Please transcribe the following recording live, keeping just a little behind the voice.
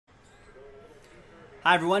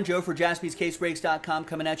Hi everyone, Joe for JaspysCaseBreaks.com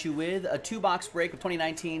coming at you with a two-box break of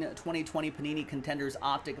 2019-2020 Panini Contenders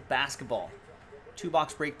Optic Basketball.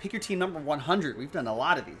 Two-box break, pick your team number 100. We've done a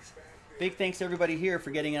lot of these. Big thanks to everybody here for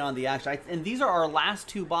getting in on the action. And these are our last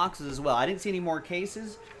two boxes as well. I didn't see any more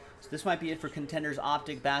cases, so this might be it for Contenders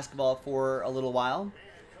Optic Basketball for a little while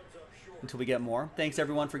until we get more. Thanks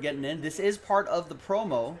everyone for getting in. This is part of the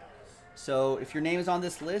promo, so if your name is on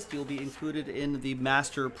this list, you'll be included in the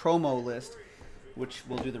master promo list, which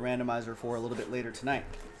we'll do the randomizer for a little bit later tonight.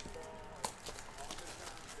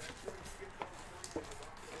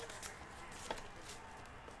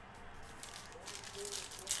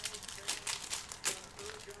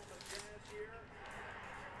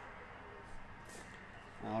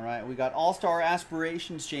 All right, we got All-Star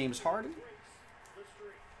Aspirations, James Harden.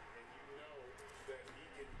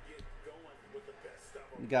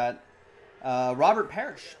 We got Robert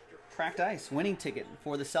Parrish, Cracked Ice, winning ticket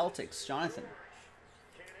for the Celtics, Jonathan.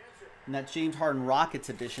 And that's James Harden Rockets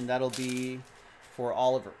edition. That'll be for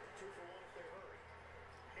Oliver.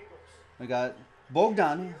 We got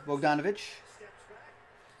Bogdanovic,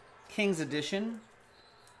 Kings edition,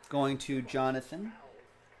 going to Jonathan.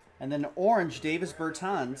 And then orange, Davis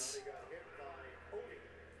Bertans.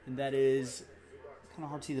 And that is kind of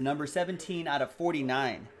hard to see the number, 17 out of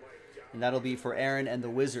 49. And that'll be for Aaron and the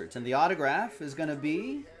Wizards. And the autograph is going to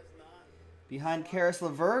be behind Karis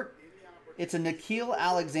LeVert. It's a Nickeil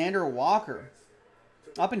Alexander-Walker.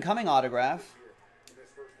 Up-and-coming autograph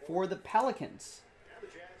for the Pelicans.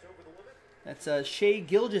 That's Shai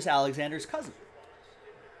Gilgeous-Alexander's cousin.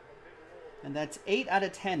 And that's 8 out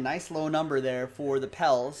of 10. Nice low number there for the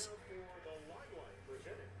Pels.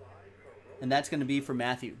 And that's going to be for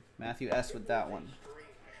Matthew. Matthew S. with that one.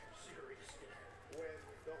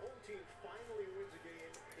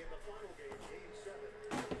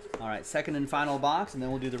 All right, second and final box, and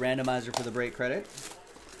then we'll do the randomizer for the break credit.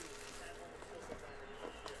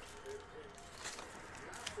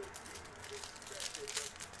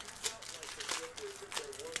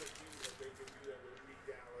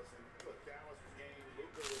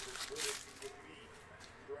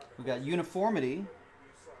 We got Uniformity.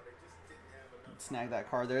 Let's snag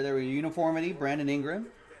that card there. There we go. Uniformity, Brandon Ingram.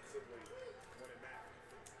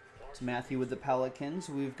 It's Matthew with the Pelicans.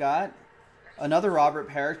 We've got another Robert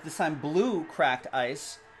Parrish, this time blue Cracked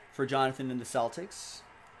Ice for Jonathan and the Celtics.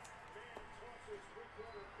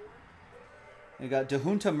 We got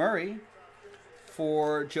DeJounte Murray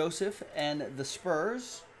for Joseph and the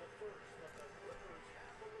Spurs.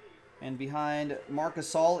 And behind Marc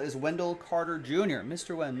Gasol is Wendell Carter Jr.,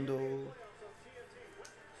 Mr. Wendell.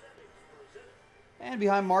 And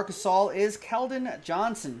behind Marc Gasol is Keldon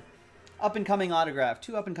Johnson. Up-and-coming autograph,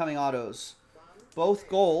 two up-and-coming autos. Both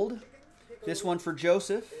gold. This one for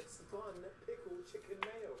Joseph.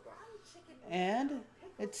 And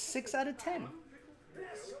it's 6 out of 10.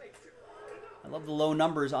 I love the low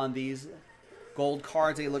numbers on these gold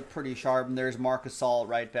cards. They look pretty sharp. And there's Marc Gasol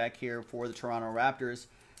right back here for the Toronto Raptors.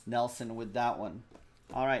 Nelson with that one.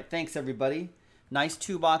 All right, thanks everybody. Nice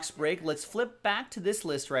two-box break. Let's flip back to this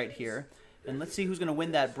list right here. And let's see who's going to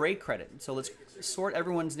win that break credit. So let's sort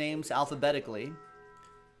everyone's names alphabetically.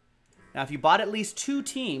 Now, if you bought at least 2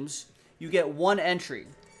 teams, you get 1 entry.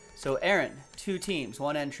 So Aaron, 2 teams,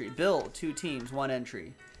 1 entry. Bill, 2 teams, 1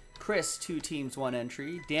 entry. Chris, 2 teams, 1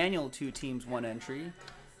 entry. Daniel, 2 teams, 1 entry.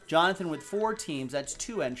 Jonathan with 4 teams, that's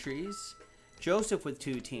 2 entries. Joseph with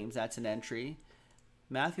 2 teams, that's an entry.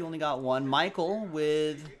 Matthew only got 1. Michael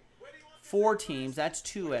with 4 teams, that's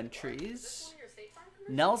 2 entries.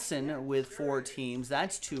 Nelson with 4 teams,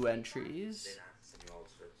 that's 2 entries.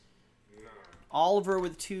 Oliver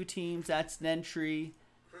with 2 teams, that's an entry.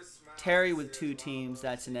 Terry with 2 teams,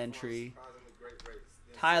 that's an entry.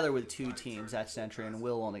 Tyler with 2 teams, that's an entry. And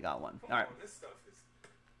Will only got 1. All right.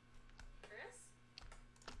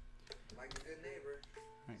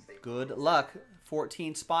 Good luck.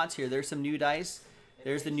 14 spots here. There's some new dice.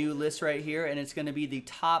 There's the new list right here. And it's going to be the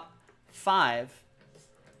top 5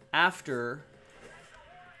 after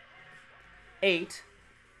 8.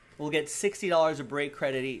 We'll get $60 of break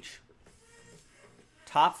credit each.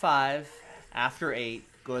 Top 5 after 8.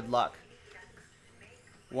 Good luck.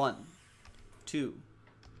 1, 2,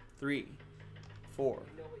 3, 4,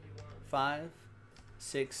 5,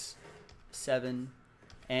 6, 7,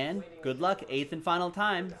 and good luck. 8th and final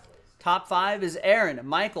time. Top 5 is Aaron,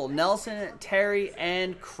 Michael, Nelson, Terry,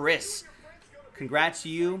 and Chris. Congrats to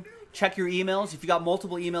you. Check your emails. If you got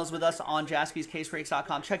multiple emails with us on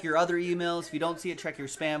JaspysCaseBreaks.com, check your other emails. If you don't see it, check your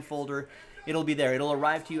spam folder. It'll be there. It'll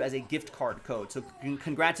arrive to you as a gift card code. So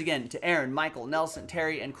congrats again to Aaron, Michael, Nelson,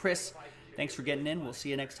 Terry, and Chris. Thanks for getting in. We'll see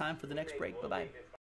you next time for the next break. Bye-bye.